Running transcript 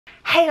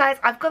Hey guys,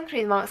 I've gone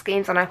through the mark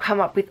schemes and I've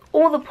come up with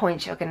all the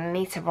points you're going to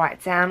need to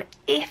write down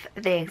if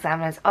the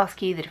examiners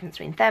ask you the difference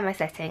between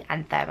thermosetting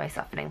and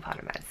thermosoftening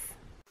polymers.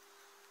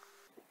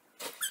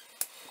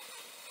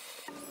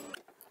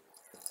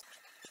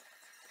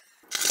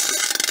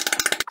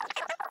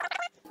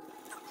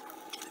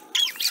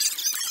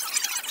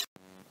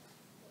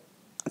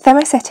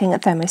 Thermosetting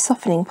and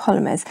thermosoftening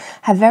polymers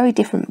have very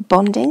different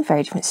bonding,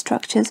 very different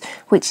structures,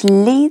 which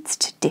leads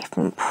to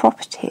different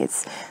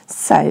properties.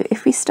 So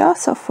if we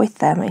start off with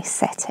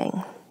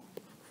thermosetting,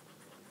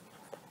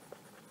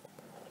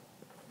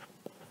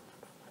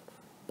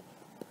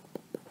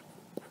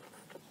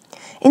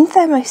 in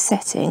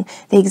thermosetting,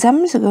 the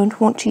examiners are going to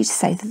want you to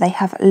say that they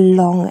have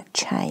long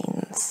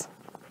chains,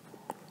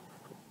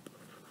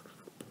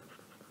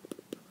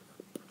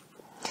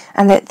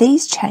 and that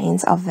these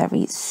chains are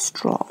very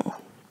strong.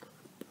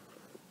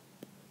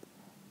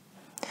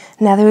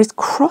 Now there is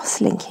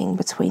cross-linking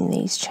between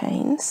these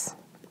chains,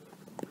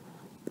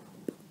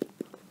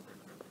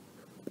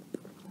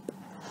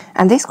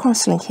 and this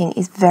cross-linking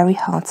is very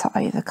hard to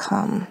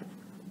overcome.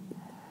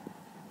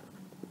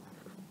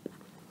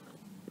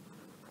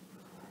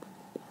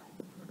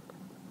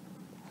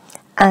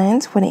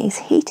 And when it is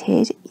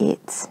heated,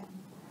 it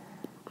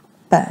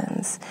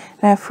burns.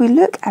 Now if we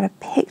look at a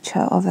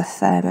picture of a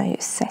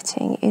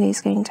thermosetting, it is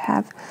going to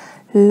have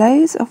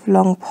loads of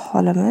long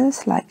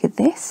polymers like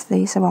this.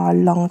 These are our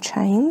long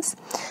chains,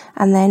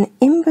 and then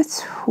in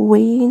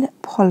between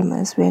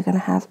polymers we're going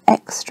to have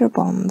extra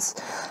bonds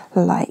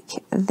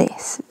like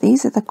this.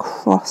 These are the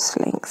cross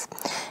links.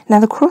 Now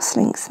the cross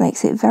links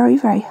makes it very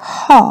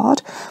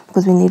hard,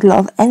 because we need a lot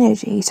of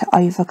energy to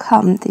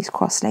overcome these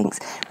cross links.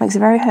 It makes it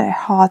very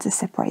hard to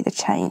separate the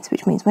chains,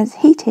 which means when it's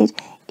heated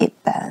it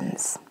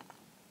burns.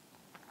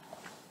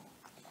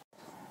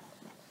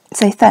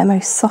 So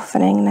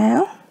thermosoftening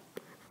now.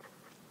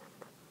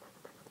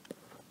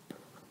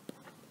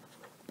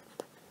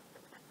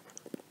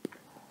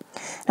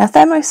 Now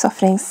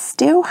thermosoftening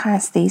still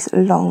has these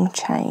long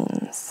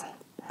chains,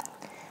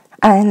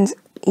 and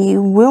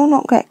you will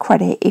not get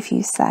credit if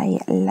you say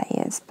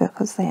layers,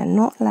 because they are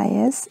not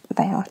layers,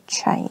 they are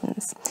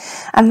chains,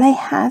 and they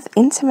have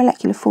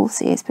intermolecular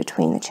forces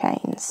between the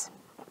chains.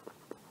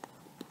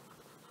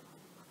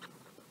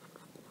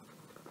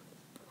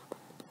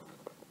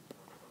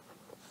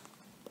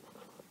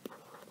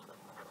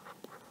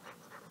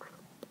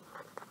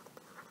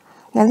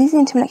 Now these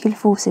intermolecular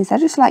forces, they're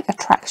just like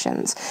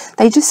attractions.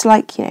 They just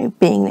like,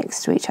 being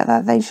next to each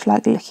other. They just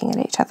like looking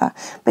at each other.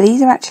 But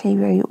these are actually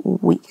very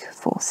weak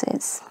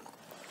forces.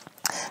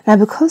 Now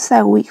because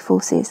they're weak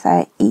forces,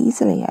 they're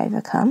easily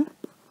overcome,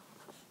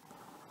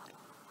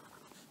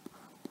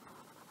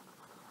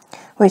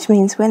 which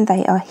means when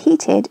they are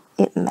heated,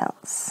 it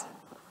melts.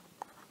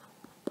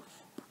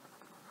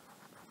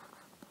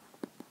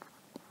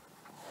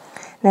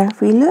 Now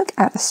if we look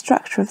at the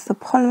structure of the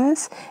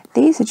polymers,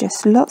 these are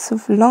just lots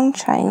of long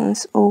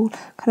chains all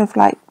kind of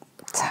like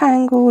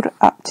tangled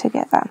up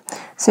together.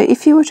 So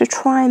if you were to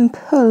try and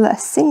pull a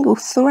single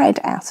thread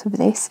out of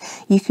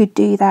this, you could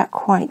do that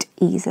quite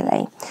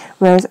easily.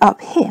 Whereas up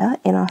here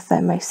in our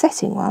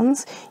thermosetting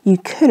ones, you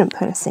couldn't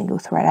pull a single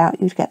thread out,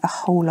 you'd get the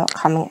whole lot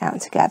coming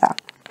out together.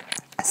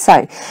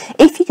 So,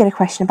 if you get a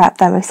question about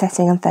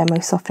thermosetting and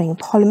thermosoftening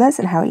polymers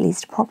and how it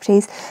leads to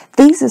properties,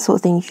 these are the sort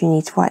of things you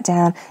need to write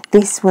down.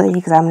 This is what the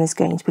examiner is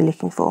going to be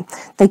looking for.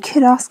 They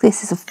could ask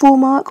this as a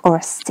 4-mark or a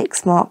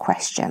 6-mark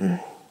question.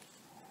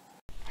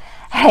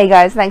 Hey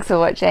guys, thanks for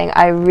watching.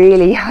 I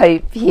really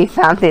hope you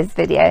found this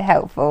video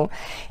helpful.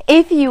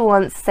 If you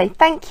want to say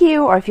thank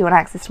you, or if you want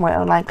access to my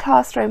online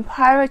classroom,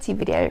 priority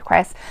video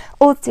requests,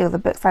 or to see all the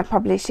books I'm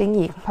publishing,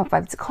 you can pop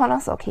over to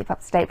Conos or keep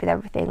up to date with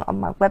everything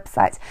on my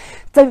website.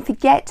 Don't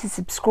forget to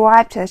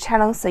subscribe to the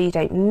channel so you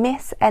don't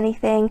miss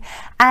anything,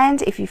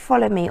 and if you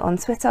follow me on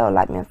Twitter or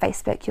like me on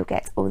Facebook, you'll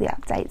get all the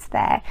updates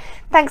there.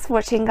 Thanks for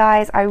watching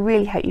guys, I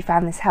really hope you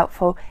found this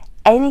helpful.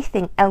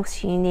 Anything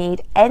else you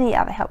need, any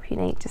other help you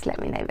need, just let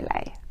me know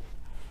below.